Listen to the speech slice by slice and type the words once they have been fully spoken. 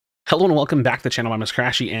Hello and welcome back to the channel. I'm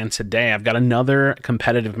Krashy, and today I've got another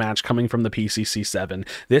competitive match coming from the PCC 7.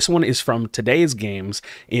 This one is from today's games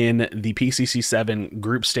in the PCC 7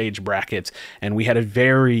 group stage bracket, and we had a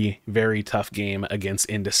very, very tough game against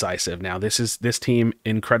Indecisive. Now, this team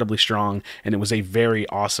incredibly strong, and it was a very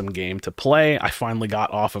awesome game to play. I finally got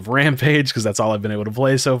off of Rampage because that's all I've been able to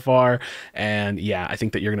play so far, and yeah, I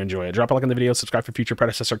think that you're going to enjoy it. Drop a like on the video, subscribe for future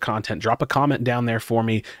Predecessor content, drop a comment down there for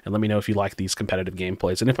me, and let me know if you like these competitive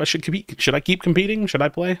gameplays, and if I should I keep competing? Should I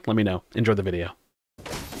play? Let me know. Enjoy the video.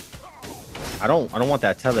 I don't want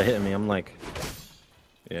that tether hitting me. I'm like,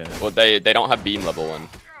 yeah. Well, they don't have beam level 1.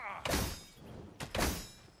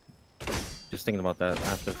 Just thinking about that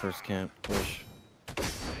after first camp push.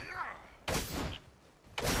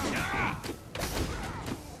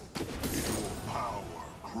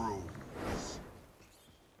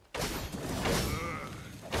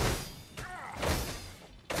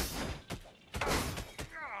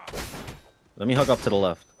 Let me hug up to the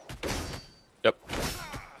left. Yep.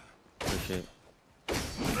 Appreciate it.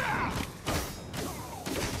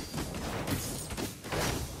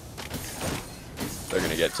 They're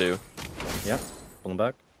gonna get 2. Yep. Pull them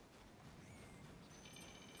back.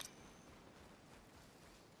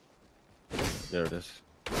 There it is.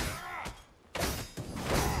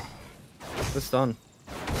 It's done.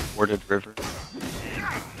 Worded river.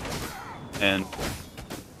 And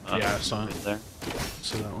Yeah, I saw it. right there.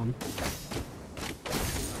 See that one?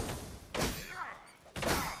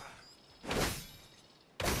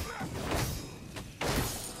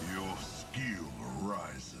 Your skill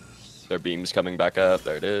rises. Their beam's coming back up.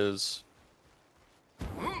 There it is.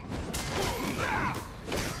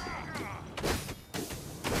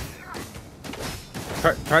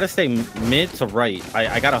 Try to stay mid to right.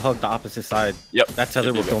 I gotta hug the opposite side. Yep. That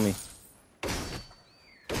tether will kill me.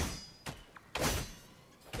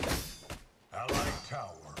 Allied tower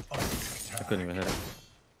under attack. I couldn't even hit it.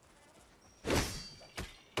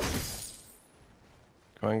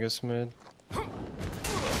 Going us mid.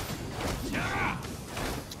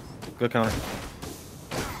 Good counter.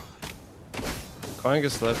 Going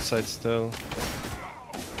us left side still.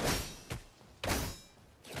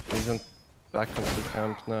 He's on back into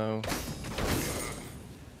camp now.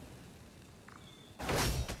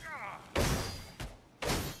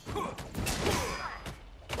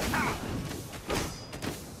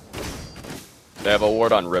 They have a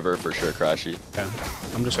ward on river for sure, Krashy. Yeah.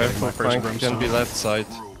 I'm just waiting for my first Frank can be brimstone. left side.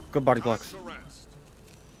 Good body blocks.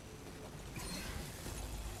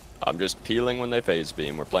 I'm just peeling when they phase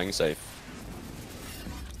beam. We're playing safe.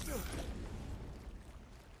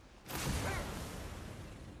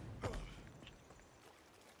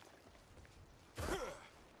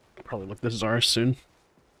 Probably look this Zarus soon.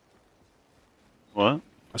 What?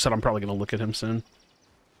 I said I'm probably gonna look at him soon.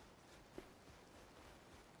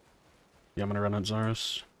 Yeah, I'm gonna run at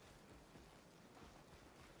Zarus.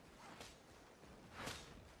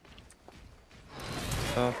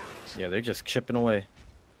 Yeah, they're just chipping away.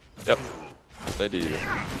 Yep. They do.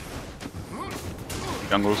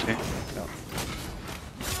 Jungle's here.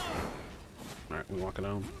 Alright, we walking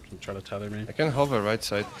out. Try to tether me. I can hover right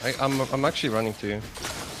side. I'm actually running to you.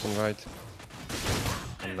 On right.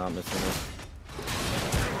 I'm not missing it.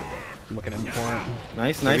 I'm looking in for it.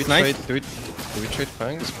 Nice, Do nice, we nice. trade, do we trade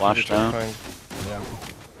Fangs? Splash Do we trade down. Fangs? Yeah.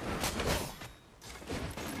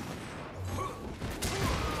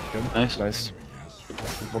 Nice. Nice.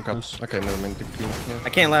 Woke up. Okay, never mind. The clean. Yeah. I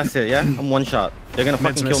can't last hit, yeah? I'm one shot. They're gonna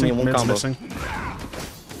Mid's fucking kill me in one mid's combo. missing.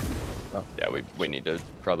 Yeah, we need to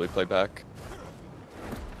probably play back.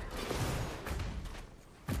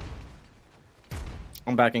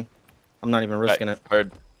 I'm backing. I'm not even risking Right, it.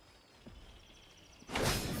 Heard.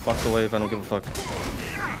 Fuck the wave, I don't give a fuck.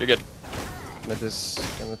 You're good. Mid is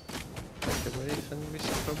gonna take a wave and we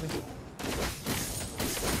see probably.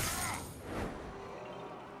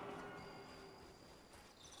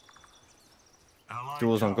 Allied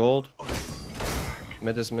Jewels on tower gold.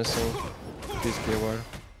 Mid is missing. Please be aware.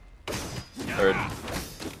 Heard.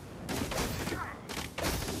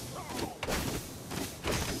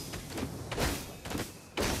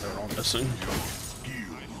 They're all missing.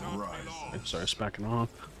 skill rises. Sorry, it's backing off.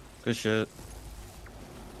 Good shit.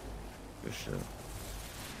 Good shit.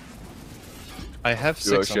 I have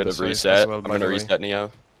Duo 6 on should this have wave reset. as well, I'm by gonna the way. reset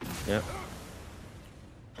Neo. Yep.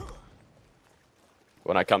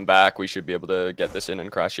 When I come back, we should be able to get this in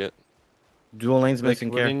and crash it. Dual lanes Like, missing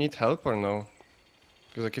will care. you need help or no?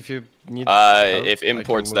 Because like if you need help, If I can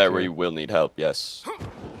imports move there, you. we will need help, yes.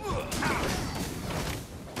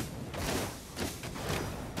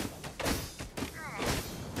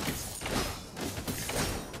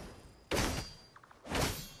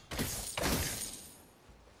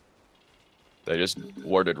 They just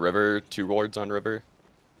warded river. 2 wards on river.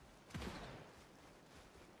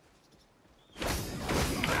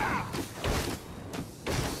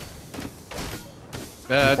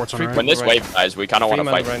 Ports on Three right. When this right. wave dies, we kind of want to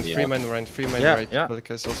fight. Run, you free know? man run, free man Yeah, right. yeah.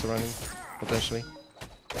 Bellica is also running, potentially.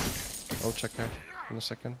 I'll check her in a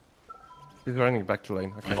second. He's running back to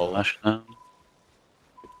lane. Okay. Flash now.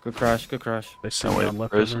 Good crash, good crash. They send me wait, on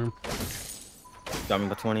left where is river. Got me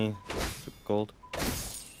by 20 gold.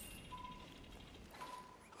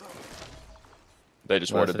 They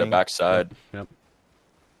just warded the Blasting. backside. Yep.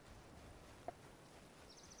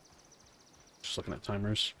 Just looking at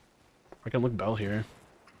timers. I can look Bell here.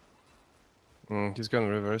 He's going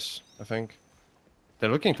reverse, I think. They're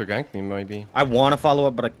looking to gank me, maybe. I want to follow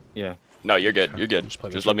up, but yeah. No, you're good. You're good. Just play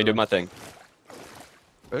Just this let me do river. my thing.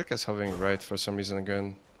 Bellica's having right for some reason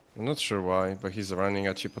again. I'm not sure why, but he's running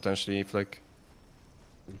at you potentially, Flick.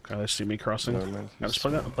 Okay, they see me crossing. Never mind. Yeah, just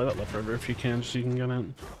play that left river if you can, just so you can get it.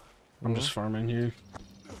 I'm just farming here.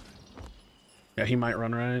 Yeah, he might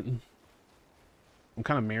run right. I'm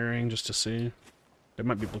kind of mirroring just to see. They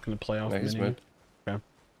might be looking to play off No, he's mini. mid. Okay.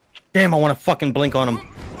 Damn, I want to fucking blink on him.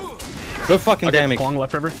 Good fucking damage. Long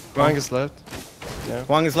left river. Wang is left. Yeah.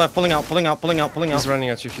 Wang is left, pulling out, pulling out, pulling out, pulling out. He's running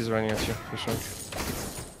at you, for sure.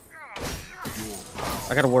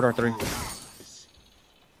 I got a ward R3.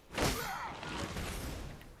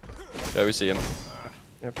 Yeah, we see him.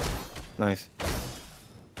 Yep. Nice.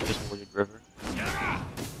 Just warded river.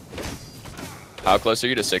 How close are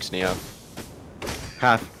you to 6, Neo?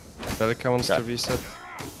 Half. Bellica wants Okay. to reset.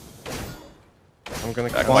 I'm gonna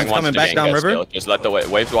That kill Wang's Wang him. wants coming to back gank down us river? still. Just let the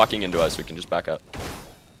waves walking into us. We can just back up.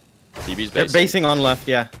 DB's They're basing. basing on left,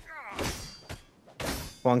 yeah.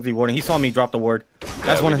 Wang Z warding. He saw me drop the ward. That's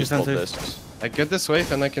Yeah, one we of his just hold sensors. this. I get this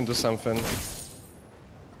wave and I can do something.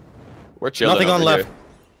 We're chilling. Nothing on over left.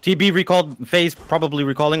 here. TB recalled, phase probably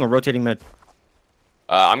recalling or rotating mid.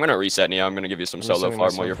 I'm gonna reset Neo. I'm gonna give you some solo resetting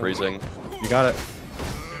farm while you're myself. freezing. You got it.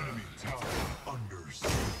 Enemy tower under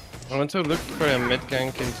siege. I want to look for a mid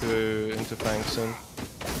gank into Fang soon.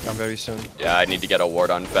 Very soon. Yeah, I need to get a ward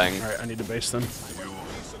on Feng. Alright, I need to base them. Skill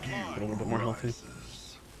Get a little bit more healthy.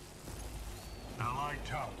 allied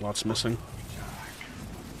tower Lots missing.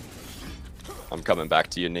 I'm coming back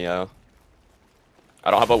to you, Neo. I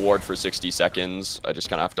don't have a ward for 60 seconds. I just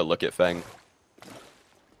kind of have to look at Feng.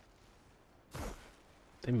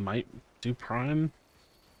 They might do prime.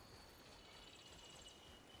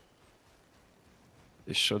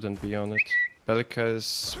 They shouldn't be on it. Bellica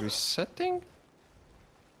is resetting?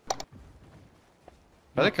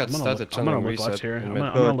 Bellica I'm gonna started look- I'm gonna channel look left reset. here. in I'm mid.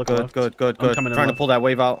 gonna Good, look good, left. good, good, I'm good. coming in Trying to left. pull that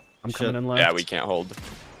wave out. I'm Shit. coming in left. Yeah, we can't hold.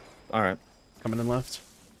 Alright. Coming in left.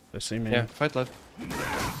 They see me. Yeah, fight left.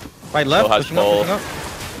 Right, left. Still has pushing up, full. pushing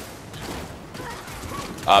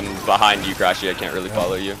up. I'm behind you, Krashy. I can't really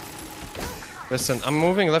follow you. Listen, I'm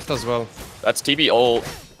moving left as well. That's TB ult.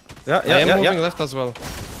 Yeah, I yeah, am yeah, moving yeah. left as well.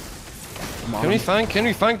 I'm on Can we them. flank? Can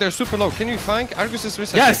we flank? They're super low. Can we flank? Argus is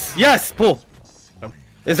resetting. Yes, yes, pull.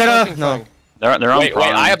 Is that Starting a no? flank. They're on Wait,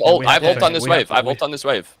 prime. I have ult. we I have have ult to- on this we have wave. to- I have we- ult on this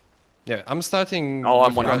wave. Yeah, I'm starting. Oh, I'm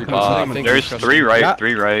with one Argus. on I five. think There's Krashy- 3 right, Yeah.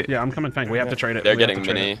 3 right. Yeah, I'm coming Fang. We have to trade it. They're We have to getting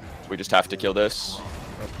trade mini. it. We just have to kill this.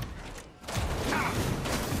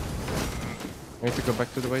 I need to go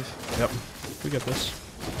back to the wave. Yep. We get this.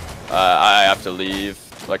 I have to leave.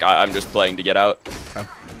 Like, I'm just playing to get out.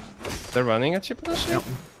 They're running at you potentially? Yep.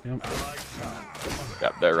 Yep.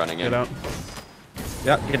 Yep, they're running in. Get out.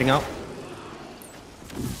 Yeah, getting out.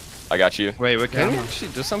 I got you. Wait, can we Yeah.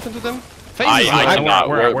 actually do something to them? I cannot.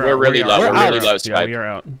 We're really low. We're We're really out. low, Yeah, Skype. we are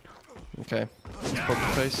out. Okay. Let's poke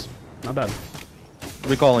the face. Not bad.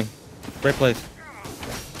 Recalling. Great place.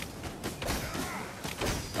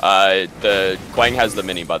 The Quang has the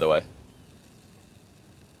mini, by the way.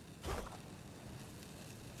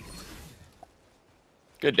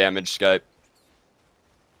 Good damage, Skype.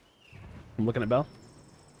 I'm looking at Bell.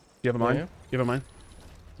 You have a mine? Yeah. You have a mine?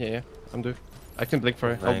 Yeah, I'm due. I can blink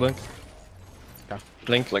for it. I'll Blink. blink. Okay.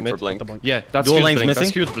 Blink, Blink mid. for blink. The blink. Yeah, that's Dual huge lanes blink. That's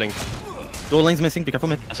missing? huge blink. Dual lanes missing. Be careful,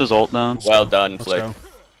 mid. That's his ult down. Well done, Let's Flick. go.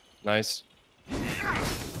 Nice.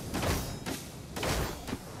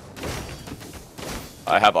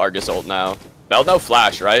 I have Argus ult now. Bell no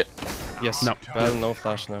flash, right? Yes. No. Well, no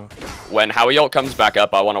flash now. When Howie ult comes back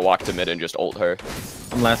up, I want to walk to mid and just ult her.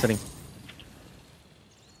 I'm last hitting.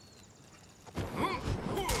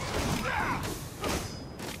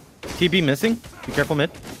 TB missing. Be careful,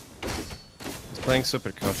 mid. He's playing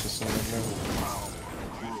super cautious in mid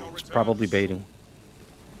now. It's probably baiting.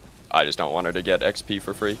 I just don't want her to get XP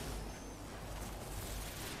for free.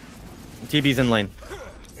 TB's in lane.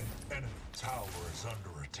 Enemy tower is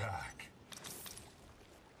under attack.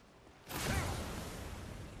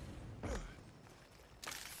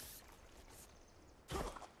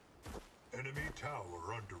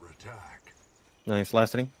 tower under attack. Nice,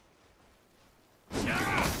 last hitting.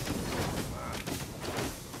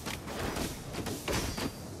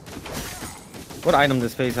 What item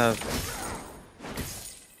does phase have?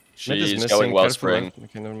 Mid is She's missing, going careful, Wellspring. right?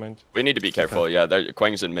 Okay, never mind. We need to be careful. Yeah,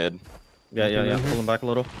 Quang's in mid. Yeah, yeah, yeah. Pull him back a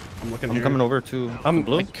little. I'm looking I'm here. coming over to I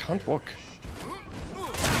blue. can't walk.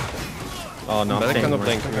 Oh no, But I I'm staying cannot over.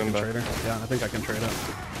 blink, I can remember. trade her. Yeah, I think I can trade it.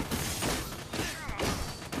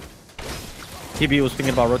 TB was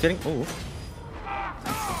thinking about rotating. Oh,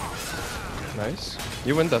 Nice.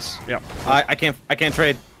 You win this. Yeah. I can't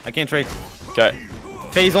trade. I can't trade. Okay.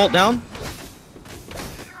 Phase ult down.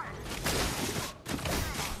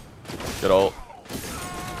 Good ult.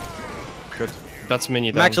 Good. That's mini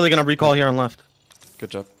I'm down. actually gonna recall here on left.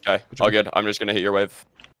 Good job. Okay. All good. I'm just gonna hit your wave.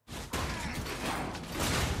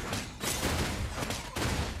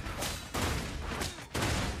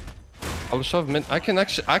 I'll shove mid. I can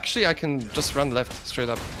actually I can just run left straight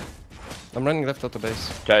up. I'm running left out the base.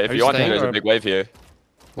 Okay. If Are you want to, staying there's a or- big wave here.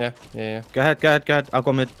 Yeah, yeah, yeah. Go ahead, go ahead, go ahead. I'll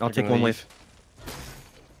go mid. I'll You're take gonna one leave.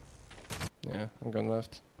 wave. Yeah, I'm going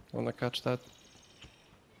left. I wanna catch that.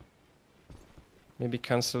 Maybe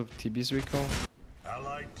cancel TB's recall.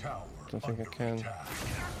 Allied tower Don't think I under can. attack.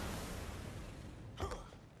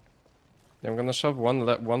 Yeah, I'm gonna shove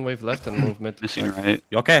one wave left and move mid. Missing right.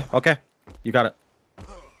 Okay, okay. You got it.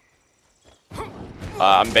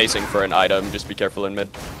 I'm basing for an item. Just be careful in mid.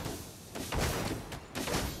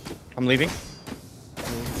 I'm leaving.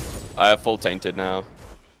 I have full tainted now.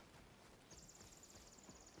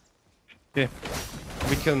 Okay.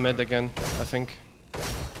 We kill mid again, I think.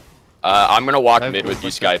 I'm gonna walk I have mid with you,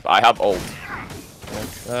 ult Skype. I have ult.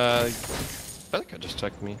 Yeah. Belka just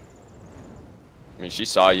checked me. I mean, she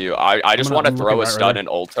saw you. I just want to I'm throw looking a right stun river. and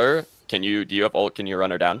ult her. Do you have ult? Can you run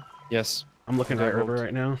her down? Yes. I'm looking Okay, at river ult.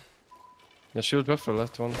 right now. Yeah, she would go for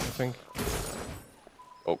left one, I think.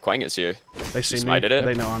 Oh, Quang is here. They see me. smited it?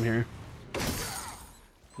 They know I'm here.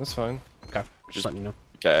 That's fine. Okay. Just letting you know.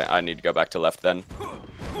 Okay, I need to go back to left then.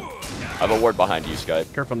 I have a ward behind you,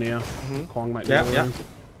 Skype. Careful, Neo. Kwong might be Yeah, over yeah. there.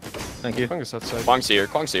 Thank you. Fungus outside. Quang's here.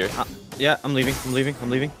 Quang's here. Yeah, I'm leaving. I'm leaving. I'm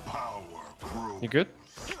leaving. Power crew. You good?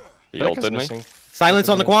 He Belka's ulted me. missing. Silence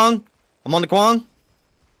on the Kwang. I'm on the Kwang.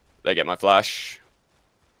 They get my flash.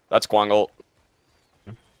 That's Quang ult.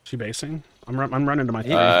 She basing? I'm running to my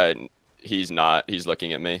thing. He's not. He's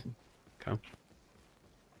looking at me. Okay.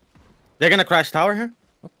 They're gonna crash tower here.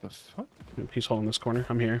 What the fuck? He's holding this corner.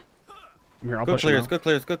 I'm here. I'm here. I'll Good push him clears. out. Good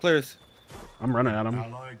clears. Good clears. I'm running at him.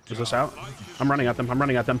 Allied Is this tower out? I'm running at them. I'm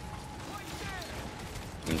running at them.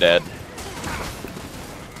 I'm dead.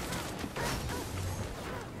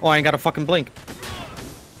 Oh, I ain't got a fucking blink.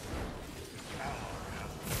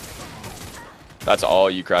 That's all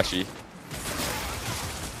you, Krashy.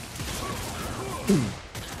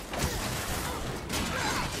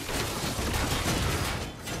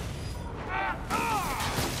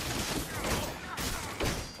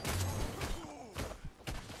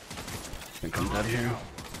 I think I'm dead here.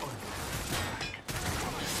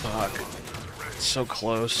 Fuck. It's so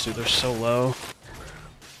close, dude. They're so low.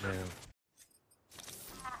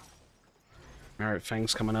 Alright,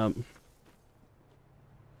 Fang's coming up.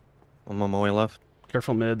 I'm on my way left.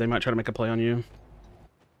 Careful mid. They might try to make a play on you.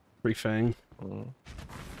 Free Fang.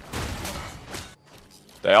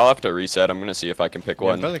 They all have to reset. I'm gonna see if I can pick Yeah,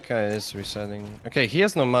 one. Belka is resetting. Okay, he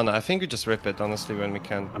has no mana. I think we just rip it, honestly, when we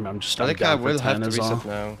can. I'm just Belka down for will have 10 to is reset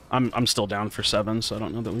all. now. I'm still down for 7, so I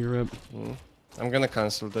don't know that we rip. I'm gonna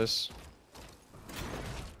cancel this.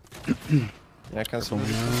 Yeah, cancel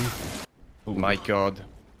this. Oh my god.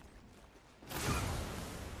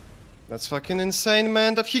 That's fucking insane,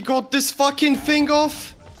 man, that he got this fucking thing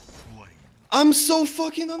off! I'm so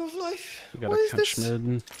fucking out of life! We What gotta is catch this?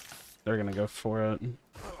 mid. They're gonna go for it.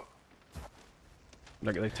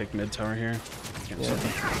 They take mid tower here. Can't Yeah.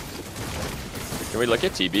 Can we look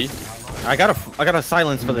at TB? I got a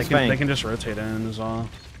silence for They this can, Fang. they can just rotate in as well.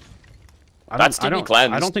 That's I TB don't,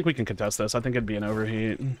 cleansed. I don't think we can contest this. I think it'd be an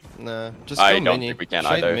overheat. Nah, just I go don't mini. think we can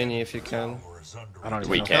Trade either. mini if you can. Tower is under I don't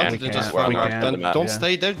even We know. can. We Don't just can. We're farm on out. the Don't, map, don't yeah.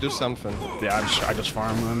 stay there, do something. Yeah, I just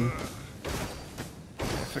farm them.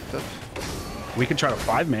 Fucked up. We could try to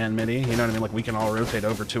 5-man midi. You know what I mean? Like we can all rotate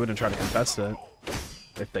over to it and try to contest it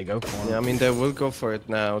if they go for it. Yeah, I mean, they will go for it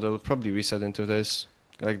now. They'll probably reset into this.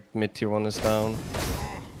 Like, mid tier 1 is down.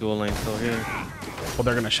 Dual lane still here. Well,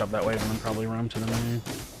 they're gonna shove that wave and then probably roam to the mini.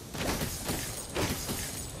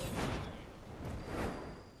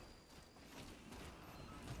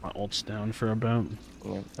 My ult's down for a bit.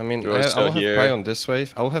 Yeah. I mean, You're still I'll have here. pry on this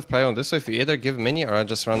wave. I'll have pry on this wave. We either give mini or I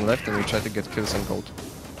just run left and we try to get kills and gold.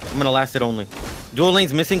 I'm gonna last it only. Dual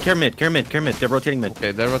lane's missing. Care mid. Care mid. Care mid. They're rotating mid.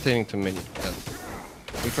 Okay, they're rotating to mini. Yeah.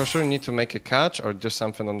 We for sure need to make a catch or do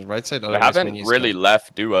something on the right side. They otherwise haven't minis really come.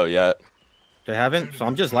 left duo yet. They haven't, so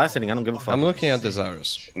I'm just last hitting. I don't give a fuck. I'm looking at the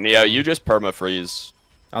Zarus. Neo, you just perma freeze.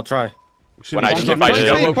 I'll try. When I Point if I fade,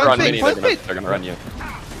 show point move fade, run point mini, fade, they're gonna run you.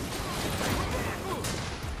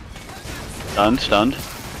 Stunned.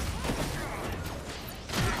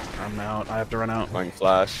 I'm out. I have to run out. Going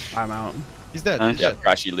flash. I'm out. He's dead. Nice. He's Yeah, dead.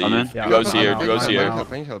 Krashy leave. I'm in. Yeah, Duo's I'm here. out. Duo's I'm here.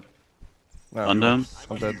 out. I need help. No, Stunned him.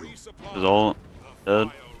 I'm dead. His ult.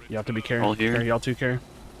 Dead. You have to be careful. All here. Y'all two care.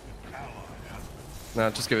 No,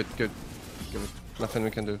 just give it. Good. Give it. Nothing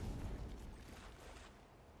we can do.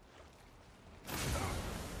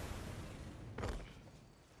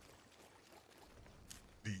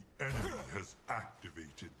 The enemy has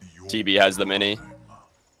activated the TB has the mini.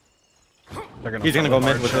 They're gonna. He's gonna go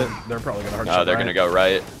hard mid with shot. it. They're probably gonna hard No, shot they're right. gonna go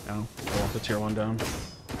right. No, they want the tier 1 down.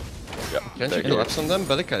 Yep. Can't they're you here. collapse on them?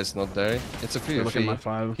 Bellica is not there. It's a They're looking at my 3v3.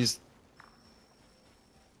 5. He's.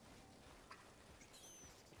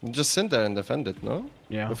 Just sit there and defend it, no?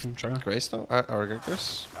 Yeah, With I'm sure. Greystone? Our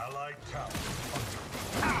Geckers? allied tower.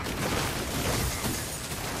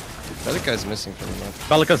 Bellica is missing from the map.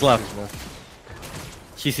 Bellica's left. He's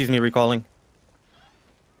left. She sees me recalling.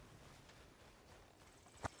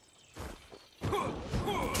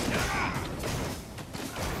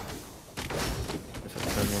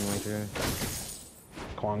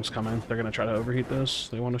 Kwang's coming. They're gonna try to overheat this.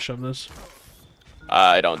 They want to shove this.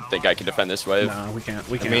 I don't think I can defend this wave. No, we can't.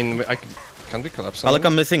 We I can't. mean, can we collapse on Bellica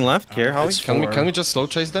them? missing left. Here, Howie. Can we just slow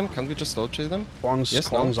chase them? Can we just slow chase them? Kwang's, Yes,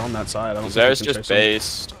 Kwang's on that side. I don't Zare's think we can just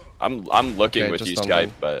chase him. based. I'm looking Okay, with just you, don't Skype,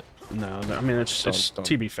 do. but No, I mean it's Don't.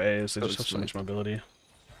 TB phase. They Go just to have so much sleep. mobility.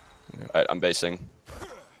 alright, I'm basing.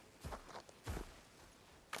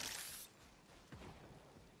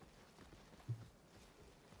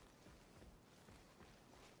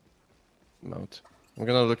 Mode. I'm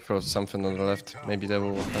gonna look for something on the left. Maybe they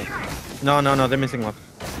will work out. No, they're missing left.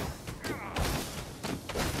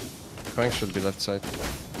 Crank should be left side.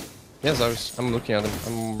 Yes, I'm looking at him.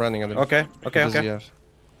 I'm running at him. Okay, What does he have?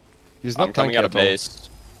 He's not I'm coming tanky out of at all. base.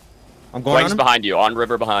 I'm going on Flank's him. behind you, on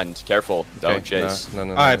river behind. Careful, don't Okay, chase. No.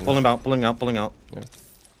 All right, no. pulling out.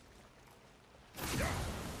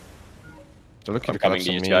 They're looking I'm to coming collapse to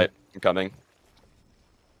on you, me. Skype. I'm coming.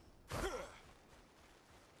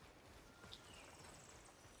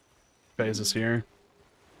 Phase is here.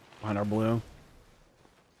 Behind our blue.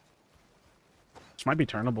 This might be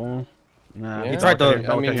turnable. Nah, Yeah, it's tried to- here. I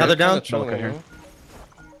Bellica mean, here. tether down. kinda chilling, Bellica here. you know?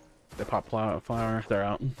 They pop flower. They're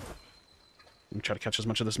out. I'm try to catch as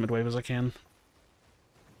much of this mid wave as I can.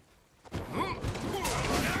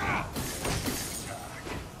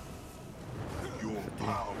 Your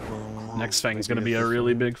power. Next Fang is going to be a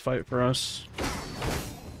really big fight for us.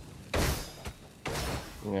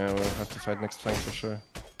 Yeah, we'll have to fight next flank for sure.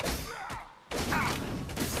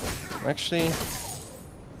 Actually,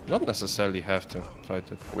 not necessarily have to fight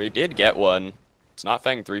it. We did get one. It's not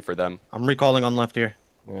Fang 3 for them. I'm recalling on left here.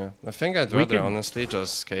 Yeah, I think I'd We rather could- honestly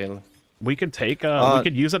just scale. We could take we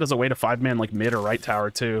could use it as a way to 5-man like mid or right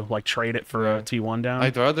tower too. Like trade it for a T1 down.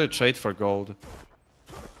 I'd rather trade for gold.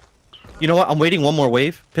 You know what? I'm waiting one more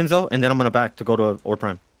wave, Pinzo, and then I'm gonna back to go to Or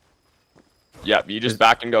Prime. Yeah, you just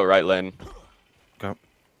back and go right lane. Okay.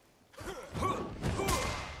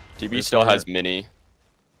 TB still has mini.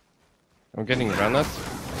 I'm getting run at.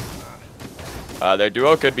 Their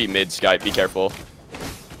duo could be mid, Skype. Be careful. What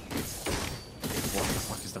the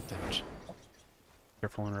fuck is that damage?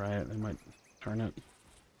 Careful on right. They might turn it.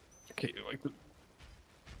 Okay, like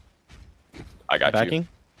I got Backing.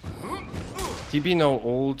 TB no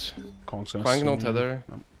ult, Kwang's gonna Quang no swing. tether.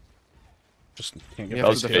 Just can't get You you. have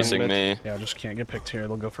Bo's to defend facing mid. me. Yeah, just can't get picked here.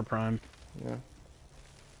 They'll go for prime. Yeah.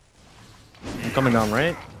 I'm coming down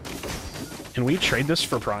right. Can we trade this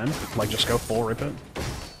for prime? Like just go full rip it?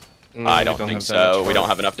 I we don't think have so. damage We for don't it.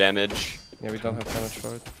 have enough damage. Yeah, we don't have damage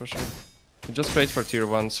for it, for sure. We just wait for tier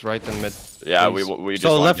 1s, right and mid. Yeah, Please. we just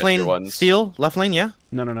So want left to get your lane ones. steal. Left lane, yeah.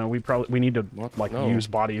 No. We need to What? like No. use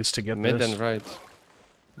bodies to get Mid this. and right.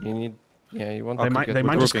 You need... Yeah, you want They to might get they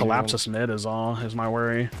might just grouping, you collapse want- us mid is all is my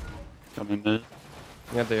worry. Coming mid.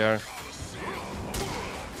 Yeah, they are.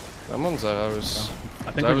 I'm on Zarus.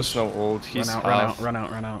 I think we Zarus just no ult, he's run half. run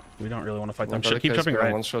out. We don't really want to fight them. Bellica Keep is shoving gonna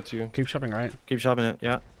right. one-shot you. Keep shoving right. Keep shopping it.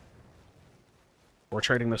 Yeah. We're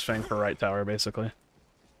trading this Fang for right tower basically.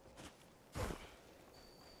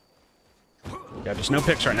 Yeah, just no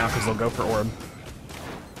picks right now because they'll go for orb.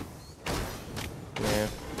 Yeah.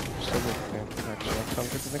 So good. Yeah, actually, I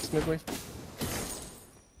can't get the next mid wave.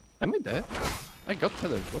 Am I dead? I got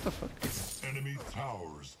tethered, what the fuck? Enemy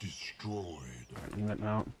towers destroyed. Right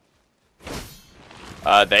now.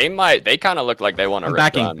 They kind of look like they want to I'm rip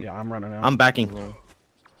backing. them. Yeah, I'm running out. I'm backing. Yeah.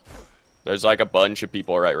 There's like a bunch of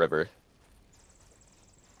people right river.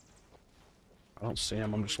 I don't see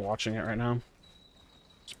him. I'm just watching it right now.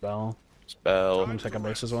 Spell. I'm Spell. gonna take a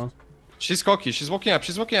base as well. She's cocky. She's walking up.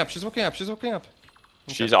 She's walking up. She's walking up. She's walking up.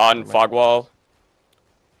 She's on fog wall.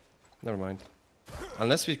 Never mind.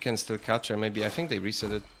 Unless we can still catch her, maybe. I think they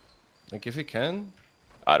reset it. Like, if we can.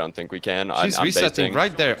 I don't think we can. She's I'm resetting baiting.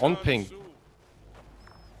 right there, on ping.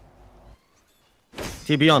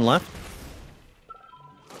 TB on left.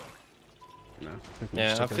 No. think we'll Yeah,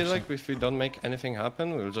 just I take feel it like if we don't make anything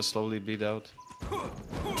happen, we'll just slowly bleed out.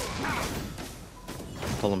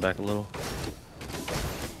 Pull him back a little.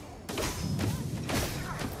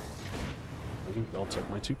 I think they'll take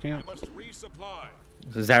my 2 camp.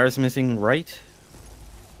 Zarus missing right.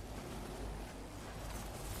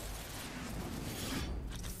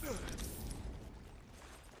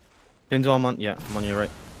 Pinzo, I'm on. Yeah, I'm on your right.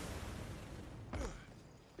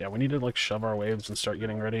 Yeah, we need to like shove our waves and start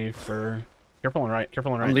getting ready for. Careful on right.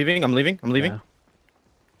 Careful on right. I'm leaving. I'm leaving. I'm leaving. Yeah.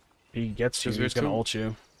 He gets you. Because He's we're gonna too- ult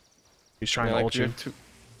you. He's trying Yeah, to like ult you. we're too-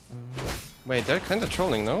 Wait, they're kind of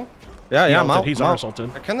trolling, no? Yeah, He yeah, I'm ulted, out. He's I'm ours out.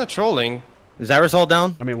 ulted. They're kind of trolling. Zarus all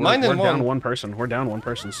down. I mean, we're, Mine we're and down one. 1 person. We're down 1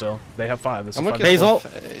 person still. They have 5. This I'm is looking 5. Hazel. for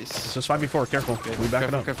This face. is 5v4. Careful. We back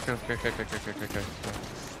it up. Careful.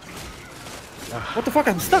 What the fuck?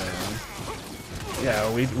 I'm stuck.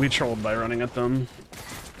 Yeah, we trolled by running at them.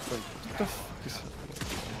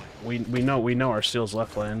 We know our steel's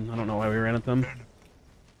left lane. I don't know why we ran at them.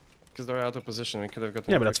 Because they're out of position. We could have got.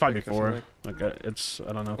 Yeah, but that's quick, 5v4. Like it's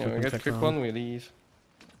I don't know if Yeah, we we can get pick quick them. one, we leave.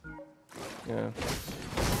 Yeah.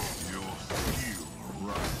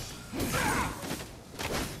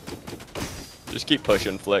 Just keep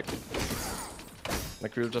pushing, Flick.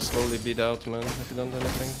 Like we'll just slowly beat out, man, if you don't do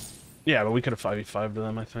anything. Yeah, but we could have 5v5 to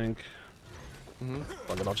them, I think.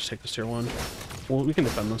 Fuck it, I'll just take this tier 1. Well, we can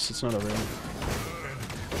defend this. It's not over yet.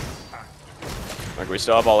 Like we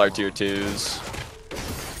still have all our tier 2s.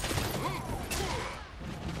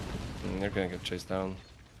 They're gonna get chased down.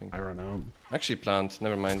 I run out. Actually, plant.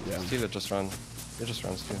 Never mind. Yeah. Steal it. Just run. It just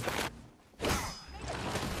runs too. I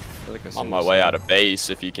feel like I On seen my this way one. out of base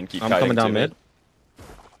if you can keep I'm kiting coming down to me. mid.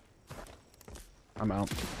 I'm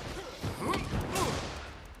out.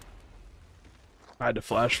 I had to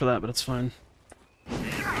flash for that, but it's fine.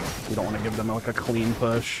 We don't want to give them like a clean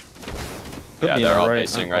push. Could Yeah, be they're all alright.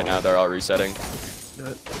 basing right now. They're all resetting.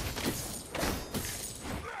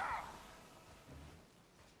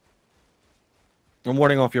 I'm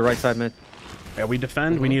warding off your right side mid. Yeah, we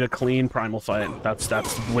defend. We need a clean primal fight. That's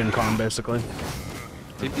win con basically.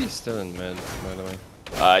 TP is still in mid, by the way.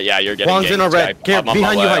 Yeah, you're getting Juan's in ganked, a red. Skype. Care- I'm on my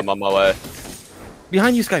behind you, way. Hype. I'm on my way.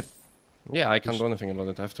 Behind you, Skype. Yeah, I can't do anything about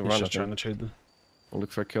it. I have to He's run. just I trying to think. trade the. I'll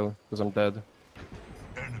look for a kill, because I'm dead.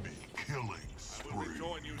 Enemy killing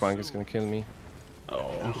spree. Quang is gonna kill me.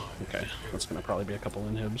 Oh, okay. That's gonna probably be a couple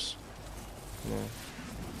inhibs. Yeah.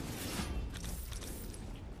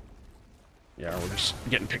 Yeah, we're just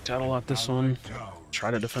getting picked out a lot this one.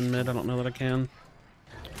 Try to defend mid. I don't know that I can.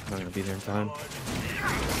 Not gonna be there in time.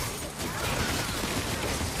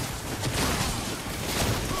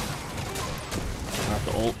 I have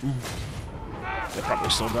to ult. They probably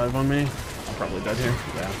still dive on me. I'm probably dead here.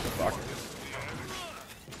 Yeah, fuck.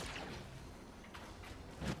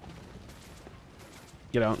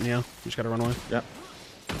 Get out, Neo. You just gotta run away. Yep.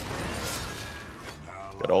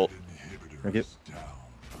 Good ult. Thank you.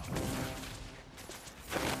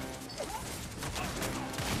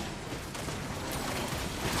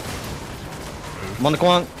 I'm on the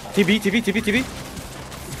Kwang. TB.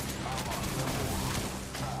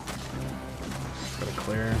 Gotta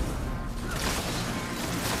clear.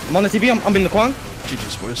 I'm on the TB. I'm in the Kwang.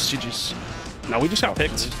 GG's, boys. GG's. No, we just got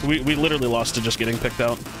picked. We literally lost to just getting picked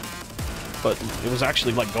out. But it was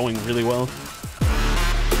actually, like, going really well.